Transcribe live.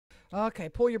Okay,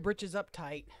 pull your britches up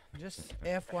tight. Just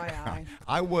FYI.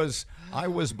 I was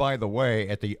by the way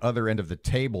at the other end of the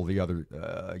table the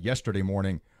other yesterday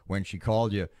morning when she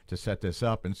called you to set this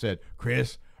up and said,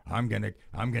 "Chris, I'm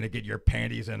gonna get your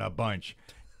panties in a bunch."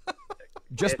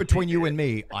 Just between you and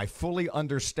me, I fully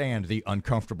understand the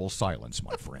uncomfortable silence,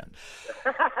 my friend.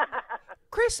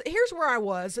 Chris, here's where I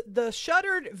was. The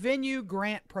Shuttered Venue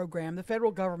Grant Program the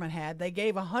federal government had, they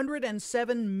gave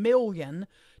 $107 million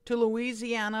to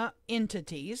Louisiana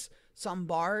entities, some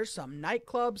bars, some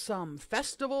nightclubs, some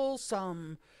festivals,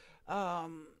 some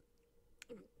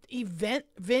event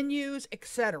venues,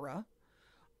 etc.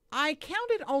 I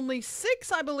counted only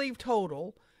 6, I believe,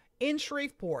 total in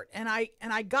Shreveport, and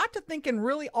I got to thinking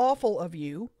really awful of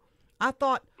you. I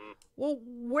thought, well,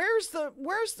 where's the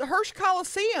Hirsch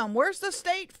Coliseum? Where's the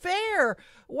State Fair?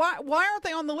 Why aren't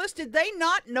they on the list? Did they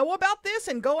not know about this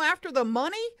and go after the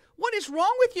money? What is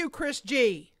wrong with you, Chris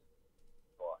G?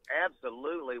 Well,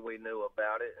 absolutely, we knew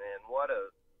about it, and what a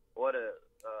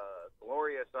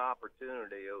glorious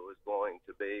opportunity it was going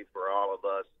to be for all of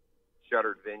us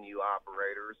shuttered venue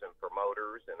operators and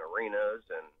promoters and arenas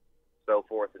and so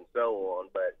forth and so on,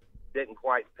 but didn't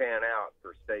quite pan out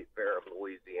for State Fair of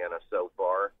Louisiana so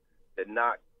far. Did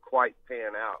not quite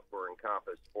pan out for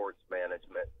Encompass Sports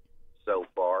Management so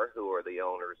far, who are the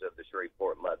owners of the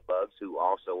Shreveport Mudbugs, who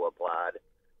also applied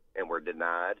and were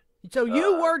denied. So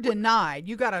you were denied.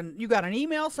 You got an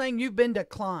email saying you've been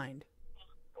declined.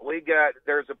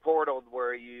 There's a portal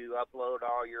where you upload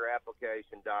all your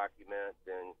application documents,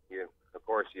 and of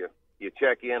course you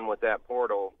check in with that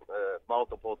portal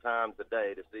multiple times a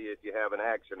day to see if you have an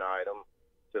action item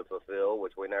to fulfill,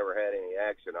 which we never had any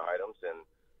action items, and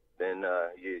then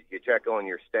you check on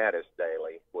your status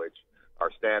daily, which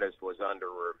our status was under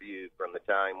review from the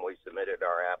time we submitted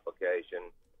our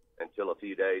application until a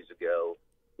few days ago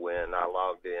when I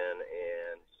logged in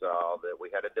and saw that we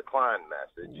had a decline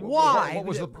message. Why? What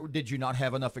was did you not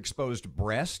have enough exposed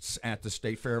breasts at the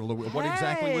State Fair of Louisiana? What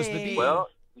exactly was the deal? Well,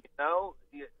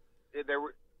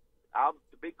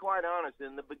 to be quite honest,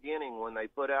 in the beginning when they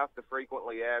put out the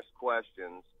frequently asked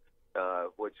questions,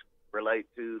 which relate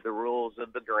to the rules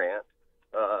of the grant,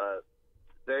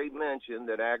 they mentioned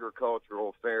that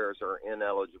agricultural fairs are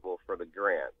ineligible for the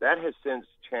grant. That has since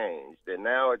changed, and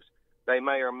now they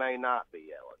may or may not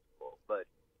be eligible. But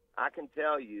I can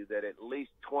tell you that at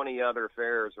least 20 other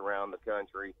fairs around the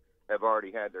country have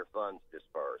already had their funds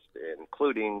dispersed,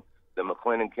 including the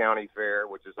McLennan County Fair,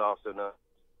 which is also known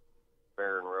as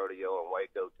Fair and Rodeo in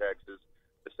Waco, Texas,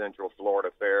 the Central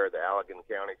Florida Fair, the Allegan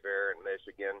County Fair in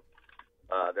Michigan.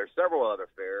 There's several other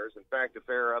fairs. In fact, a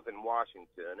fair up in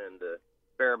Washington, and the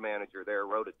fair manager there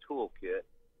wrote a toolkit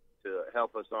to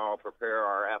help us all prepare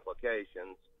our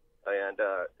applications, and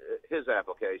his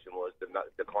application was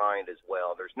declined as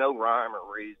well. There's no rhyme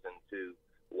or reason to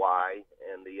why,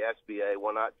 and the SBA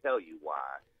will not tell you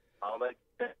why. All they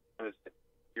can is that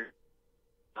you're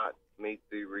not meet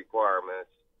the requirements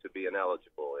to be an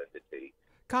eligible entity.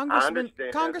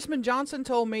 Congressman Johnson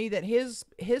told me that his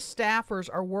staffers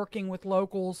are working with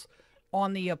locals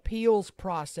on the appeals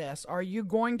process. Are you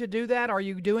going to do that? Are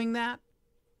you doing that?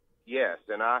 Yes,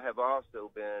 and I have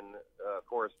also been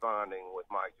corresponding with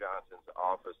Mike Johnson's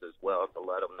office as well to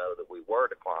let them know that we were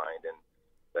declined, and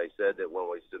they said that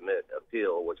when we submit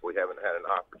appeal, which we haven't had an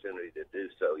opportunity to do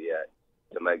so yet,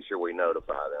 to make sure we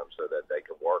notify them so that they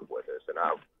can work with us, and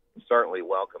I certainly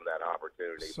welcome that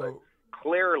opportunity. But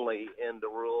clearly in the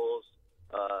rules,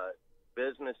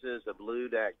 businesses of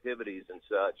lewd activities and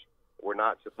such were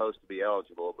not supposed to be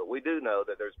eligible, but we do know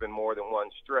that there's been more than one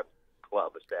strip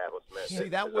club establishment. See,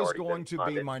 that was going to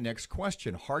be my next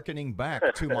question, hearkening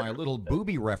back to my little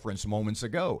booby reference moments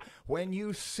ago. When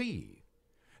you see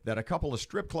that a couple of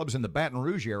strip clubs in the Baton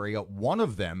Rouge area, one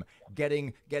of them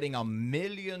getting $1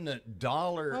 million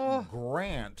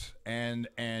grant, and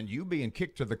you being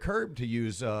kicked to the curb, to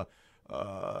use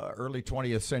early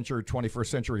 20th century, 21st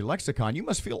century lexicon, you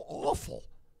must feel awful.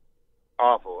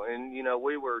 Awful. And,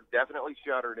 we were definitely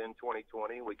shuttered in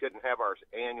 2020. We couldn't have our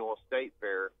annual state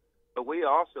fair. But we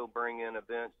also bring in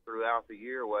events throughout the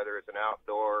year, whether it's an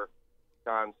outdoor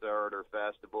concert or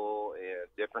festival, and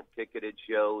different ticketed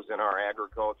shows in our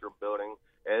agricultural building,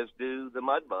 as do the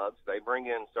Mudbugs. They bring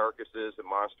in circuses and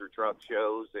monster truck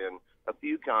shows and a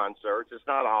few concerts. It's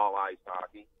not all ice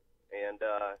hockey. And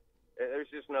there's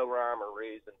just no rhyme or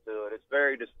reason to it. It's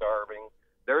very disturbing.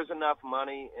 There's enough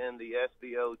money in the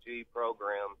SBOG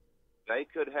program. They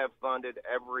could have funded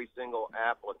every single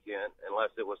applicant, unless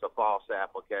it was a false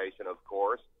application, of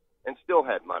course, and still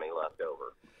had money left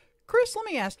over. Chris, let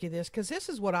me ask you this, because this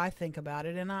is what I think about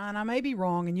it, and I may be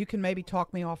wrong, and you can maybe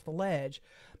talk me off the ledge.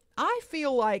 I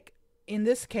feel like in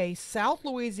this case, South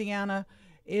Louisiana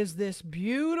is this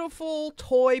beautiful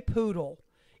toy poodle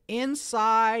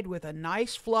inside with a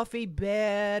nice fluffy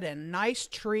bed and nice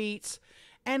treats.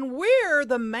 And we're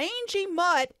the mangy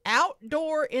mutt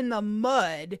outdoor in the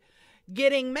mud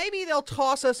getting, maybe they'll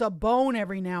toss us a bone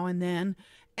every now and then.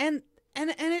 And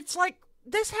it's like,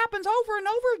 this happens over and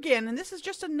over again. And this is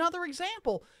just another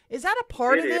example. Is that a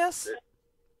part of this?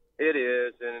 It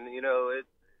is. And, you know, it's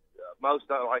most,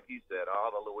 like you said,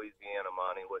 all the Louisiana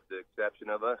money, with the exception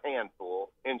of a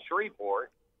handful in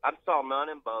Shreveport. I saw none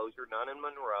in Bossier, none in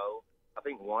Monroe. I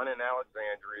think one in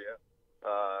Alexandria.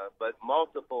 But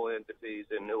multiple entities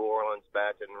in New Orleans,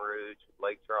 Baton Rouge,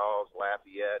 Lake Charles,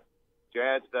 Lafayette.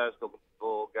 Jazz Festival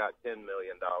got $10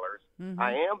 million. Mm-hmm.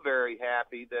 I am very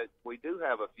happy that we do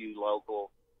have a few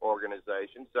local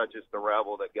organizations, such as the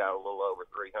Rebel, that got a little over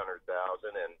 $300,000,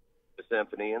 and the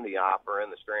Symphony and the Opera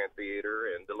and the Strand Theater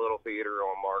and the Little Theater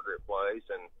on Margaret Place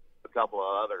and a couple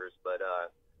of others. But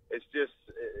it's just,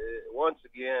 once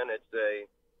again, it's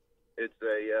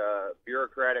a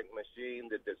bureaucratic machine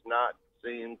that does not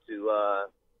seem to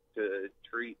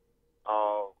treat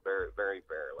all very, very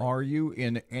fairly. Are you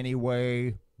in any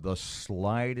way the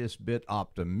slightest bit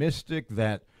optimistic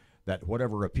that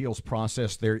whatever appeals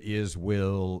process there is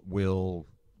will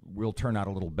turn out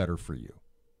a little better for you?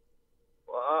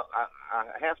 Well, I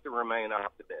have to remain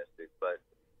optimistic, but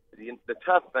the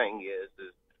tough thing is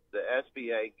the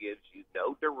SBA gives you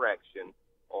no direction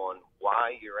on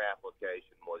why your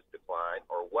application was declined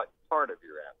or what part of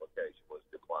your application was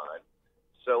declined.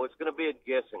 So it's going to be a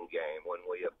guessing game when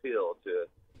we appeal to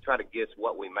try to guess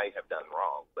what we may have done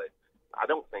wrong. But I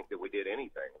don't think that we did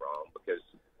anything wrong, because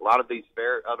a lot of these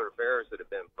other fairs that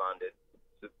have been funded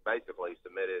basically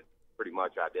submitted pretty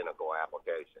much identical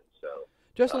applications. So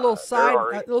just a little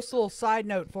side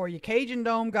note for you. Cajun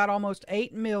Dome got almost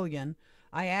 $8 million.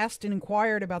 I asked and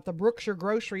inquired about the Brookshire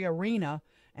Grocery Arena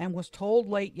and was told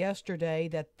late yesterday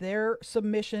that their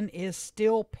submission is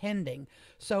still pending.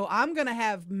 So I'm going to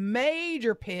have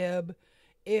major pib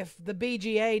if the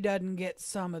BGA doesn't get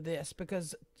some of this,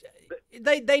 because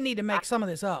they need to make some of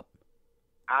this up.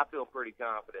 I feel pretty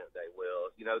confident they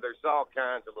will. You know, there's all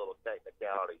kinds of little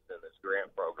technicalities in this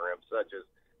grant program, such as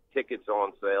tickets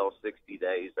on sale 60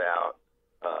 days out,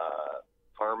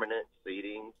 permanent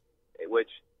seating, which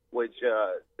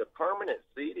the permanent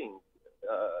seating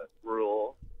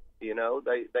rule, you know,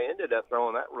 they ended up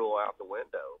throwing that rule out the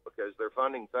window because they're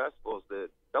funding festivals that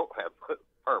don't have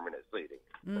permanent seating.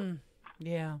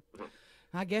 Yeah.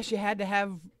 I guess you had to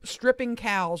have stripping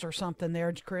cows or something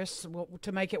there, Chris,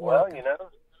 to make it work.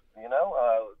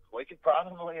 Well, we could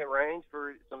probably arrange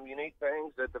for some unique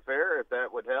things at the fair if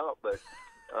that would help. But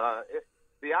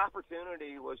the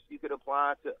opportunity was you could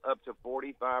apply to up to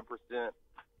 45%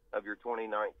 of your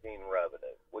 2019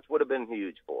 revenue, which would have been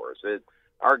huge for us.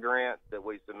 Our grant that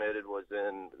we submitted was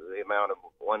in the amount of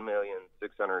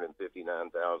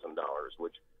 $1,659,000,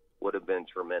 which would have been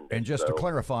tremendous. And just to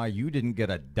clarify, you didn't get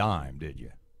a dime, did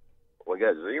you? We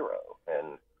got zero,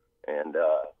 and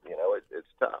it's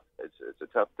tough. It's a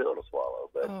tough pill to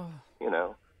swallow, but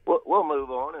we'll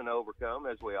move on and overcome,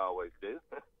 as we always do.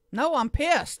 No, I'm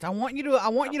pissed. I want you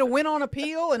to win on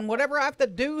appeal, and whatever I have to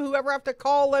do, whoever I have to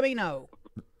call, let me know.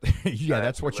 Yeah,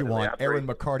 that's what you want. Aaron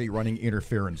McCarty running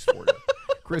interference for you.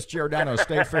 Chris Giordano,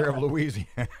 State Fair of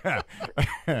Louisiana.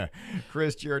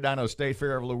 Chris Giordano, State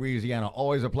Fair of Louisiana.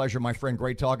 Always a pleasure, my friend.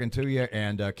 Great talking to you,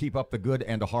 and keep up the good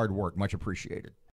and the hard work. Much appreciated.